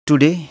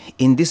Today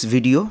in this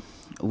video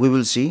we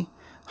will see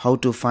how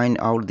to find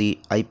out the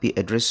IP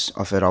address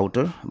of a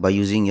router by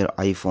using your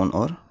iPhone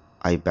or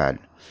iPad.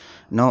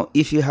 Now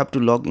if you have to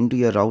log into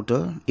your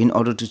router in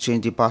order to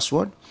change the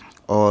password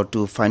or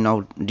to find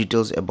out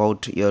details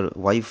about your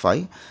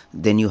Wi-Fi,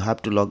 then you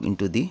have to log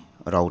into the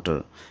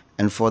router,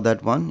 and for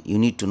that one you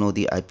need to know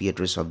the IP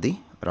address of the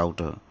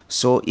router.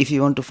 So if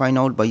you want to find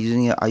out by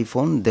using your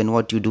iPhone, then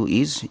what you do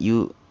is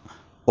you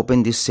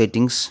open this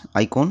settings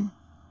icon,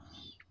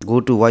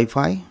 go to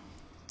Wi-Fi.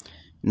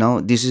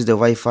 Now this is the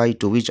Wi-Fi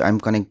to which I'm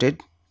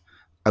connected.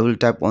 I will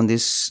tap on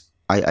this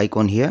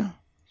icon here,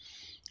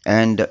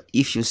 and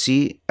if you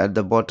see at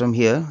the bottom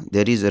here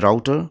there is a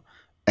router,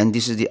 and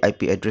this is the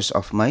IP address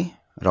of my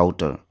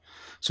router.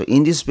 So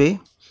in this way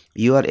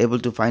you are able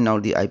to find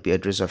out the IP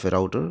address of a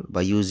router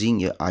by using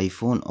your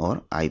iPhone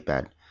or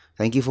iPad.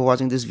 Thank you for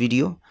watching this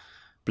video.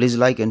 Please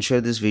like and share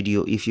this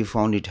video if you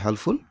found it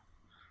helpful.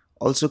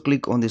 Also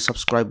click on the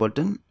subscribe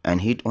button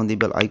and hit on the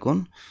bell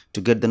icon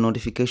to get the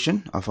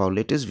notification of our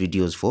latest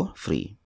videos for free.